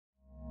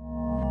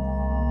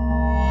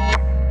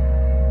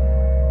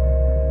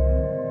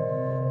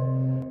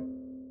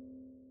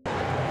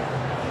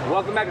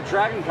welcome back to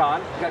DragonCon.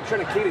 We got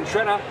Trenna Keating.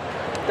 Trenna,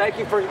 thank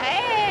you for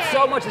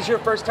so much. It's your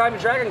first time to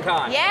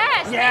DragonCon.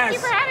 Yes, thank you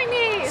for having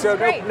me. So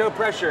no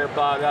pressure,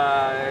 but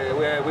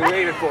we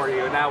waited for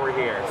you, and now we're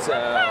here.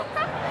 So.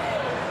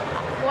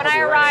 When I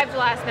arrived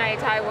last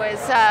night, I was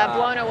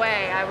blown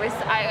away.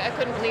 I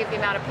couldn't believe the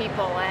amount of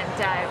people, and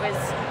it was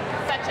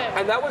such a.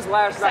 And that was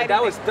last night.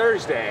 That was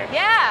Thursday.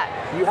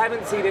 Yeah. You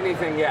haven't seen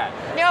anything yet.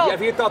 No. Yeah,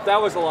 if you thought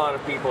that was a lot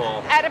of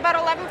people. At about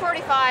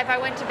 11:45, I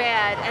went to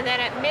bed, and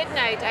then at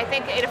midnight, I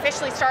think it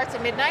officially starts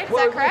at midnight. Is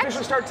that correct? It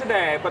officially starts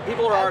today, but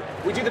people are.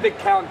 We do the big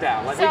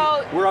countdown. Like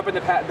so, we're up in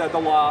the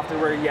loft,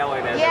 and we're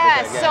yelling at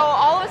everything. So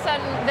all of a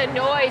sudden, the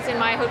noise in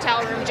my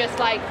hotel room just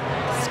like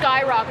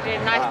skyrocketed,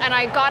 and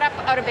I got up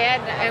out of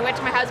bed, and I went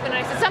to my husband,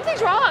 and I said,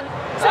 "Something's wrong.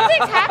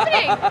 Something's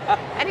happening."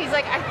 And he's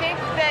like, "I think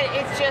that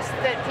it's just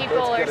that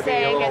people are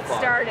saying it's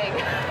starting."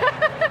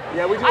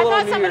 Yeah, we do a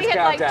little New Year's countdown. I thought somebody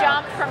had like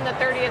jumped from the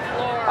 30th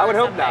floor. I would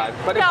hope not,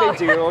 but if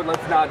they do,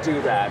 let's not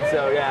do that.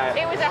 So yeah.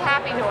 It was a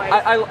happy noise.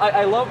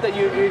 I love that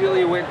you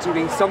immediately went to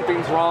the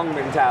something's wrong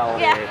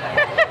mentality.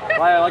 Yeah.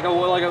 like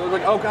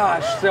oh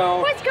gosh. So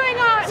what's going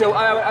on? So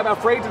I'm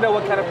afraid to know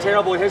what kind of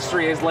terrible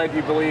history has led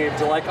you believe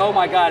to like, oh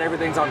my God,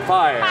 everything's on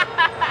fire.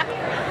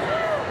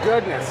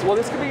 Goodness. Well,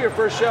 this could be your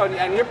first show,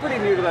 and you're pretty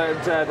new to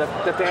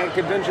the fan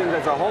conventions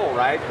as a whole,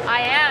 right?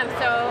 I am.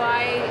 So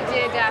I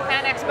did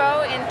Fan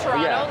Expo in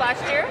Toronto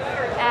last year,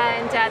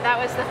 and that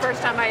was the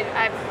first time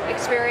I've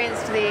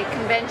experienced the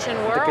convention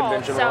world. The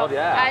convention world,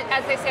 yeah.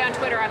 As they say on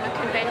Twitter, I'm a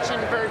convention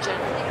virgin.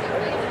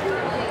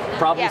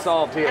 Problem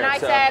solved here. And I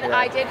said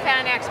I did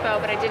Fan Expo,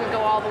 but I didn't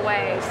go all the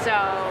way. So.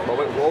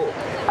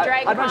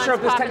 I'm not sure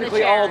if this is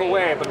technically all the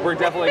way, but we're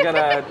definitely going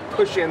to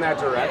push you in that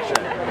direction.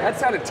 That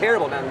sounded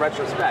terrible now in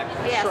retrospect.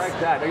 Yes. Strike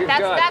that.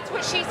 No, that's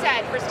what she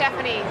said for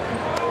Stephanie.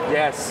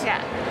 Yes.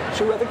 Yeah.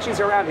 I think she's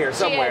around here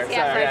somewhere. She is,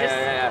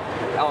 yes,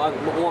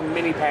 On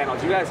mini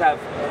panels. You guys have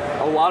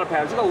a lot of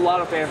panels. You have a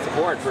lot of fan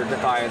support for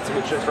Defiance,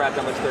 which just wrapped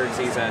up its third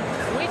season.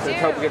 We do.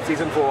 Let's hope we get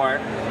season 4.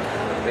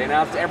 They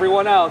announced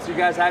everyone else, you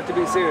guys have to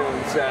be soon.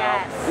 So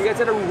you guys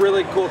had a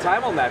really cool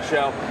time on that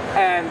show.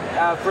 And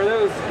for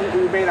those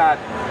who may not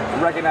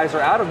recognize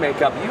her out of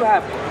makeup, you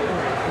have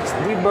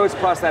the most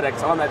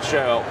prosthetics on that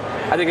show,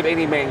 I think, of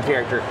any main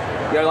character.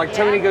 You know, like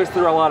Tony goes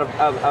through a lot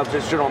of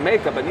just general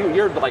makeup, and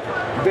you're like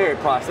very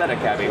prosthetic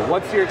heavy.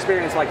 What's your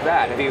experience like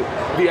that? Have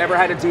you ever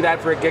had to do that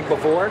for a gig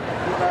before?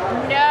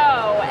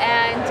 No,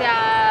 and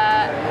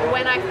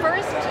when I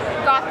first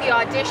got the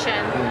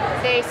audition,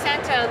 they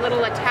sent a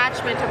little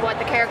attachment of what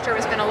the character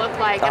was going to look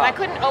like, and I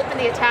couldn't open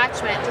the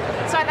attachment.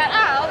 So I thought,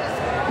 I'll just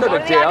go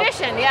to the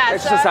audition. Yeah,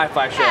 it's just a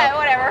sci-fi show. Yeah,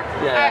 whatever.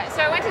 Yeah.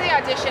 So I went to the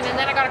audition, and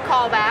then I got a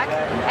call back,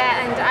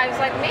 and I was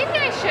like, maybe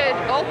I should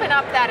open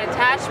up that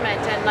attachment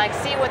and like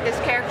see what this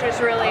character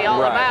is really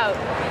all about.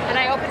 And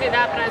I opened it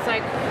up, and I was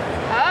like,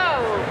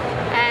 oh.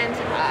 And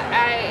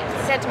I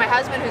said to my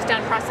husband, who's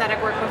done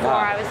prosthetic work before,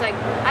 I was like,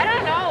 I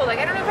don't know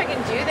if I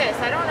can do this.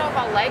 I don't know if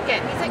I'll like it.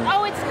 And he's like,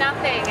 oh, it's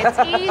nothing. It's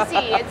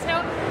easy. It's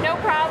no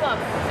problem.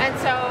 And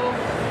so,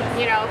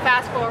 you know,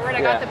 fast forward,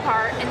 I got the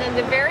part, and then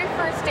the very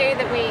first day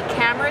that we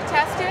camera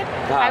tested,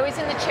 I was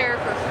in the chair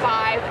for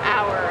 5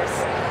 hours.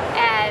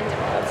 And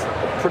that's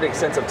a pretty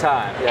extensive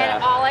time. Yeah.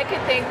 And all I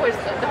could think was,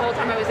 the whole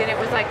time I was in it,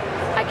 was like,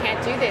 I can't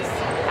do this.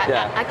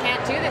 I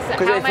can't do this.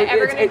 How am I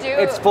ever going to do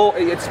it?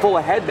 It's full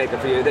of head makeup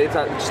for you. It's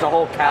just a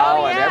whole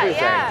cowl and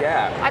everything.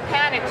 Yeah. I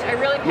panicked. I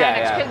really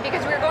panicked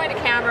because we were going to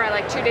camera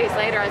like 2 days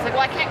later. I was like,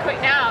 well, I can't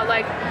quit now.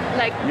 Like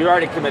you're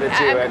already committed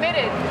to it. I'm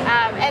committed.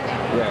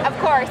 And of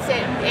course,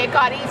 it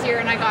got easier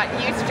and I got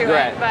used to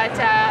it. But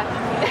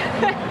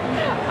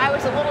I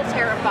was a little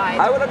terrified.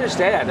 I would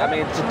understand. I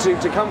mean,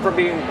 to come from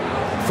being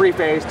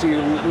free-faced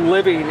to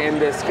living in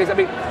this, because I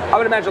mean, I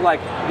would imagine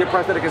like your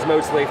prosthetic is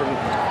mostly from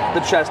the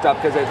chest up,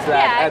 because it's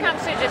that. Yeah, it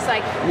comes to just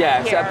like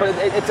here. But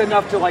it's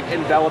enough to like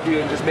envelop you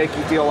and just make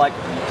you feel like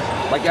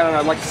I don't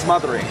know, like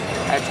smothering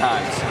at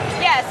times.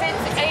 Yes,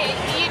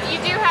 you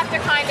do have to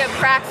kind of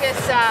practice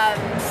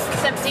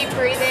some deep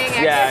breathing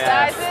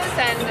exercises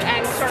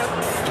and sort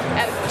of.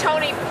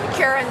 Tony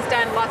Curran's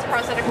done lots of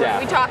prosthetic work.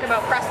 We talk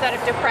about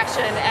prosthetic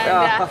depression,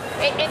 and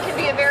it can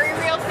be a very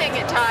real thing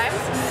at times.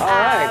 All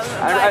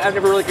right. I've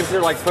never really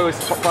considered like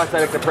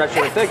post-prosthetic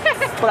depression thing,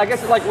 but I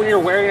guess like when you're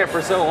wearing it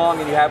for so long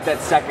and you have that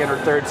second or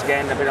third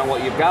scan depending on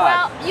what you've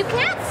got. Well, you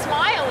can't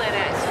smile in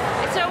it.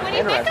 So when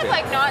you think of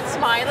like not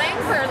smiling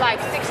for like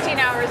 16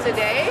 hours a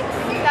day,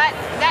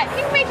 that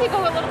can make you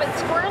go a little bit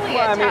squirrely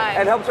at times.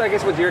 It helps, I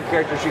guess, with your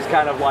character. She's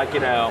kind of like, you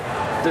know,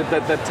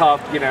 the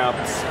tough, you know,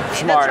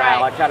 smart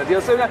aleck kind of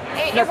deal. So that's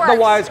the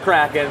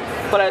wisecracking.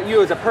 But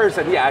you as a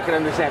person, I can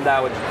understand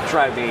that would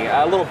drive me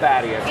a little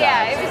batty at times.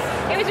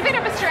 Yeah, it was a bit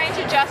of a strange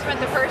adjustment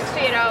the first,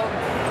 you know,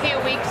 few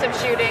weeks of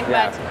shooting.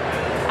 But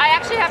I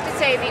actually have to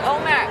say the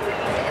OMAC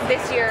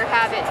this year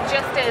have it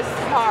just as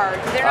hard.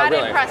 They're not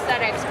in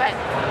prosthetics, but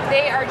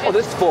they are just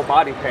this is full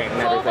body paint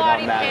and everything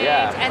on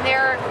that. And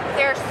they're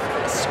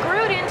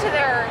screwed into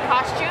their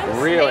costumes.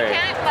 Really? They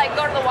can't like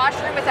go to the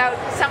washroom without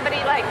somebody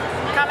like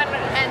coming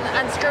and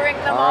unscrewing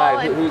them all. All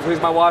right,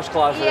 who's my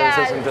washcloth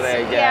assistant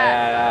today?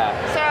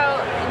 So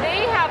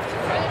they have,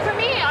 for me,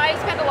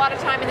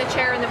 I'm in the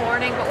chair in the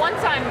morning, but once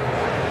I'm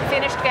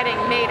finished getting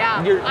made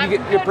up, you're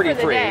pretty for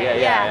the free.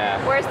 day. Yeah.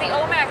 Whereas the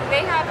OMAC,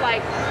 they have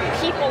like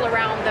people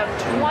around them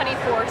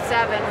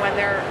 24/7 when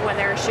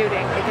they're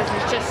shooting because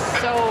it's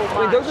just so much.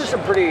 I mean, those are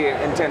some pretty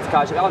intense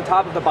costumes on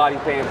top of the body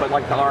paint, but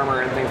like the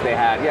armor and things they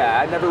had.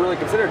 Yeah, I never really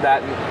considered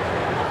that. And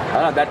I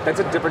don't know, that's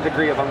a different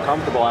degree of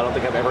uncomfortable I don't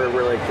think I've ever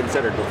really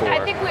considered before.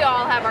 I think we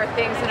all have our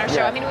things in our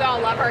show. I mean, we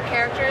all love our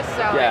characters,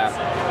 so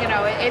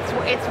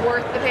it's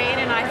worth the pain.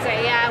 And I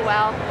say, yeah,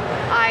 well,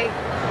 I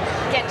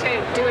get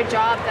to do a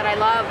job that I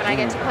love, and I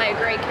get to play a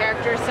great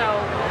charactor. So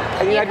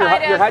and you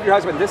had your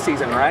husband this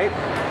season, right?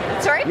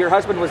 Sorry? Your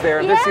husband was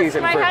there this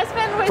season my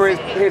husband was for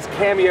his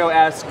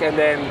cameo-esque, and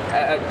then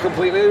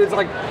completely, it was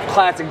like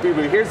classic Boo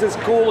Boo. Here's this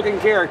cool-looking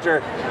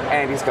character,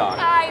 and he's gone.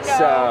 I know.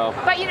 So,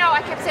 but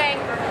I kept saying,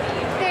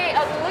 they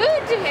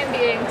allude to him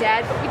being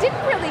dead, but we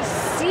didn't really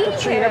see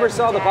him. You never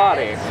saw the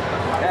body.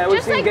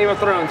 We've seen Game of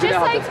Thrones. You know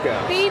how this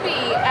goes.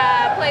 Phoebe,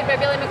 played by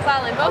Billy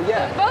McClellan.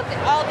 Both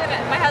all did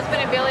it. My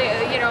husband and Billy,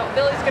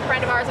 Billy's a good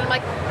friend of ours, and I'm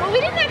like, well, we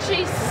didn't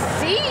actually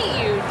see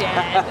you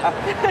dead.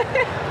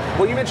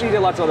 Well, you mentioned you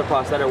did lots of other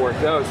prosthetic work,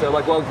 though. So,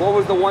 like, what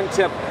was the one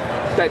tip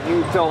that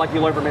you felt like you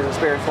learned from his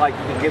experience, like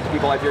you can give to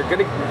people if you're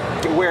going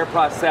to wear a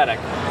prosthetic?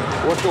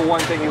 What's the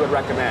one thing you would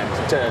recommend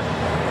to?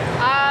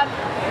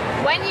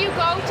 When you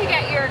go to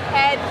get your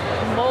head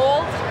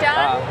mold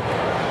done,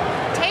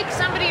 take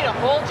somebody to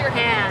hold your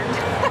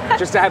hand.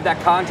 Just to have that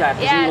contact,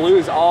 because you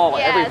lose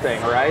everything,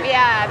 right?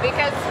 Yeah,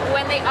 because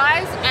when the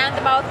eyes and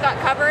the mouth got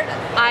covered,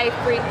 I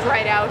freaked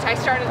right out. I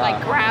started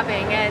like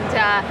grabbing, and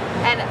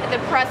the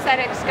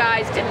prosthetics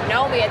guys didn't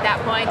know me at that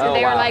point, and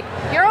they were like,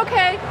 "You're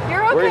okay,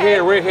 you're okay.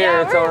 We're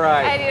here, it's all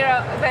right."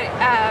 And, but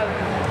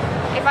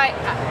if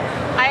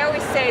I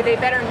always say they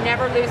better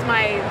never lose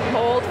my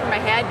mold from my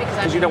head because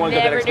I'm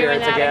never doing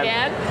that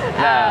again.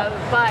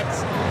 But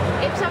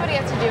if somebody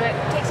has to do it,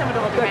 take someone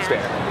to hold your hand.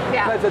 That's fair.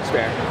 Yeah. That's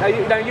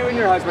fair. Now you and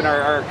your husband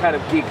are kind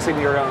of geeks in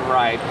your own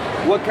right.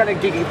 What kind of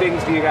geeky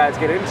things do you guys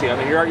get into? I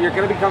mean, you're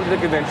going to be coming to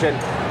the convention.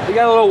 You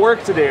got a little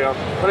work to do,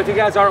 but if you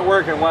guys aren't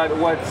working,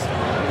 what's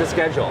the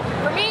schedule?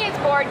 For me, it's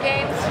board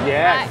games.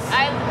 Yes.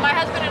 My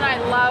husband and I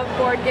love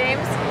board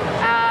games.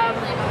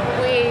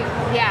 We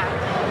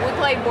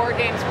play board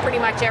games pretty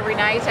much every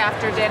night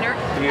after dinner.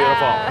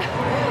 Beautiful.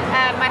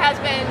 My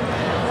husband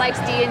likes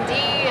D&D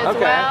as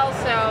well,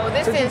 so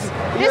this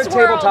you're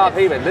tabletop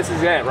haven. This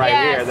is it right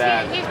here.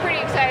 He's pretty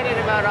excited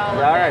about all of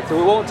it. All right, so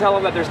we won't tell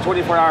him that there's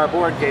 24-hour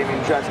board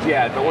gaming just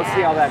yet, but we'll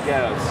see how that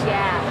goes.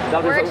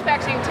 Yeah, we're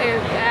expecting to.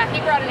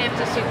 He brought an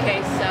empty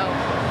suitcase,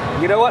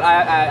 so. You know what?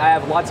 I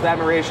have lots of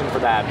admiration for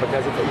that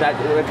because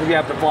you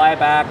have to fly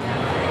back.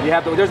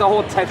 There's a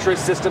whole Tetris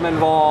system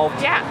involved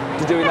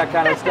to doing that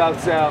kind of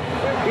stuff. So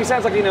he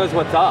sounds like he knows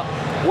what's up.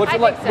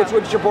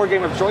 What's your board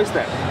game of choice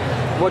then?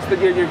 What's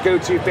your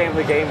go-to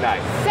family game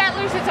night?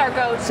 Settlers is our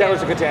go-to.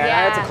 Settlers of Catan.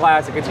 That's a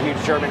classic. It's a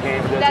huge German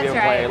game for those of you who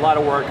play. A lot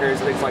of workers,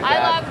 things like that.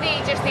 I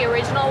love just the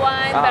original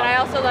one, but I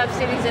also love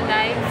Cities and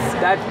Nights.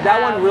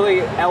 That one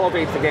really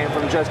elevates the game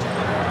from just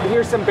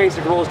here's some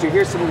basic rules to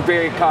here's some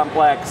very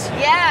complex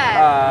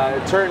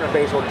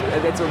turn-based.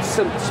 It's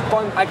some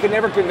fun. I can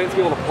never convince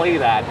people to play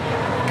that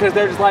because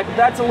they're just like,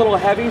 that's a little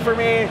heavy for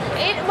me.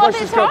 Let's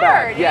just go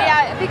back.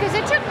 Yeah, because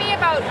it took me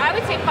about, I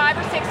would say, 5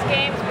 or 6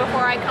 games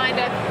before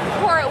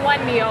it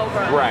won me over.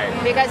 Right.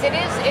 Because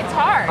it's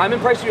hard. I'm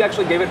impressed you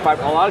actually gave it 5.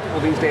 A lot of people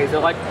these days, they're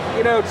like,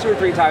 2 or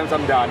 3 times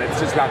I'm done. It's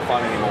just not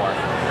fun anymore.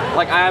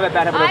 Like, I have a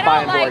bad habit of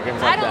buying board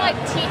games like that. I don't like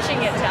teaching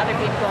it to other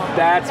people.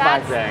 That's my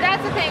thing.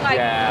 That's the thing.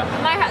 Like,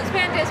 my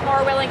husband is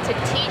more willing to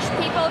teach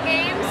people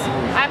games.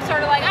 I'm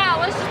sort of like,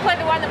 let's just play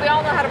the one that we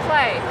all know how to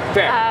play.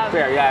 Fair,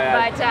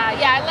 But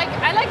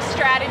I like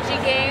strategy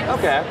games.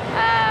 Okay.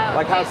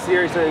 Like, how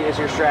serious is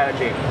your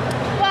strategy?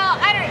 Well,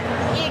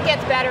 it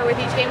gets better with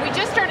each game. We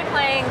just started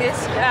playing this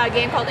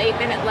game called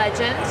 8-Minute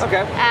Legend.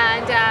 Okay.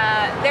 And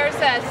there's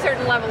a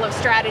certain level of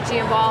strategy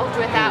involved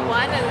with that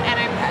one, and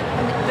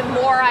the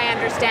more I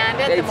understand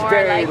it, the more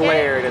I like it. It's very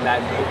layered in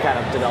that kind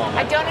of development.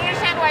 I don't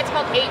understand why it's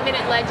called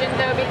 8-Minute Legend,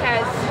 though,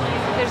 because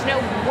there's no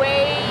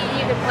way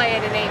you could play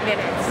it in 8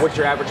 minutes. What's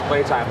your average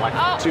play time, like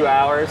 2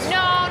 hours?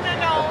 No,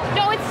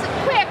 it's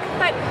quick,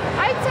 but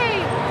I'd say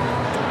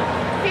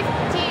 15,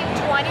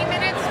 20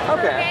 minutes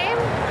per game.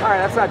 All right,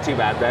 that's not too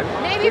bad then.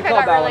 Maybe if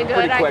I got really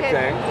good, I could.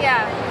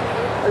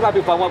 Yeah. It might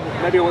be fun.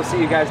 Maybe we'll see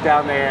you guys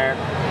down there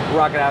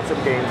rocking out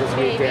some games this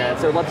weekend.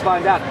 So let's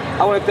find out.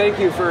 I want to thank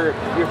you for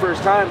your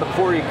first time. But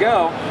before you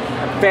go,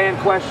 fan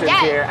questions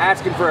here,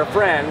 asking for a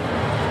friend.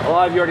 A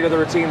lot of you already know the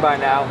routine by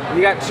now.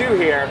 You got 2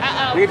 here.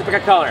 You get to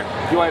pick a color.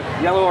 You want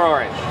yellow or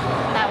orange?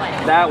 That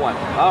one. That one.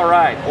 All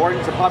right.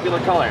 Orange is a popular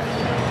color.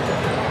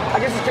 I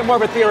guess it's more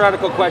of a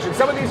theoretical question.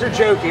 Some of these are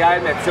jokey, I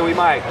admit, so we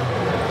might.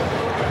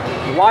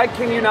 Why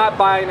can you not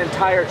buy an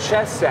entire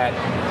chess set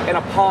in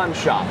a pawn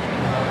shop?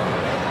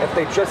 If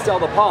they just sell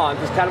the pawns,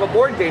 it's kind of a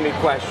board gaming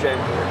question.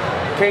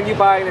 Can you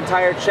buy an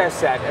entire chess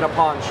set in a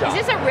pawn shop?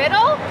 Is this a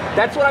riddle?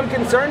 That's what I'm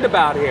concerned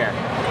about here.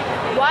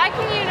 Why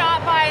can you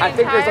not buy an I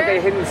think there's like a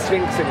hidden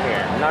sphinx in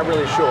here. I'm not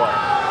really sure.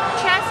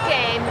 Chess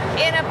game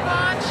in a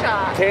pawn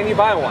shop. Can you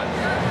buy one?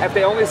 If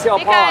they only sell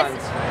because,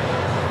 pawns.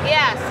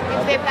 Yes,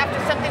 if they have to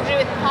something to do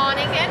with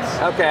pawning it.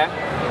 Okay.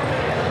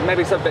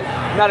 Maybe something,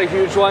 not a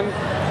huge one.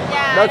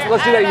 Yeah.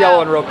 Let's do that yellow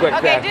one real quick.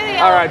 Okay, then. do the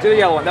yellow. All right, do the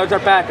yellow one. That was our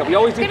backup. We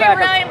always do It's gonna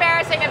backup. be really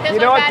embarrassing if this You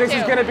know one's what? bad This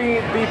is too. going to be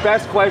the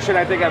best question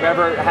I think I've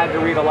ever had to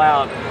read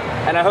aloud,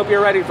 and I hope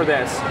you're ready for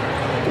this.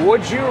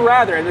 Would you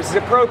rather, and this is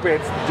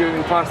appropriate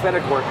doing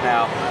prosthetic work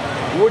now,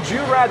 would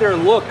you rather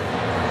look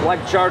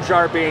like Jar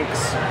Jar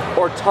Binks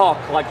or talk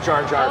like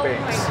Jar Jar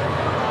Binks? Oh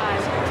my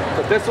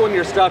God. But this one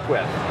you're stuck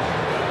with.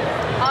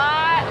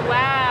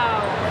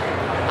 Wow.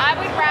 I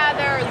would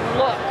rather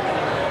look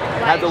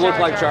like Have to look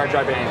like Jar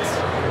Jar Binks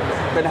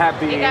than have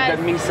the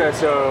Misa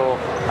so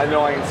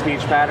annoying speech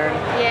pattern.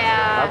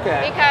 Yeah.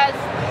 Okay. Because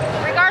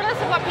regardless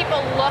of what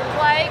people look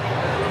like,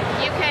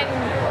 you can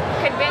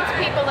convince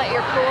people that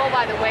you're cool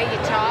by the way you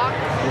talk.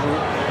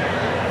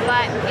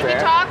 But if you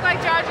talk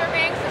like Jar Jar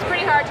Binks, it's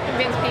pretty hard to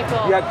convince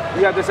people.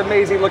 You have this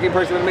amazing looking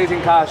person with an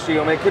amazing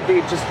costume. It could be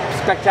just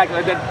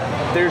spectacular. Then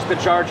there's the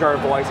Jar Jar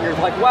voice, and you're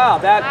like, wow,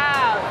 that.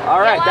 Wow. All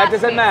right, that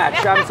doesn't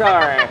match. I'm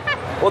sorry.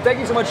 Well, thank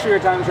you so much for your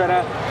time,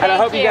 Trenna. And I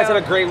hope you guys have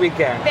a great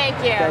weekend. Thank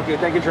you.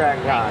 Thank you,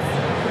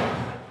 DragonCon.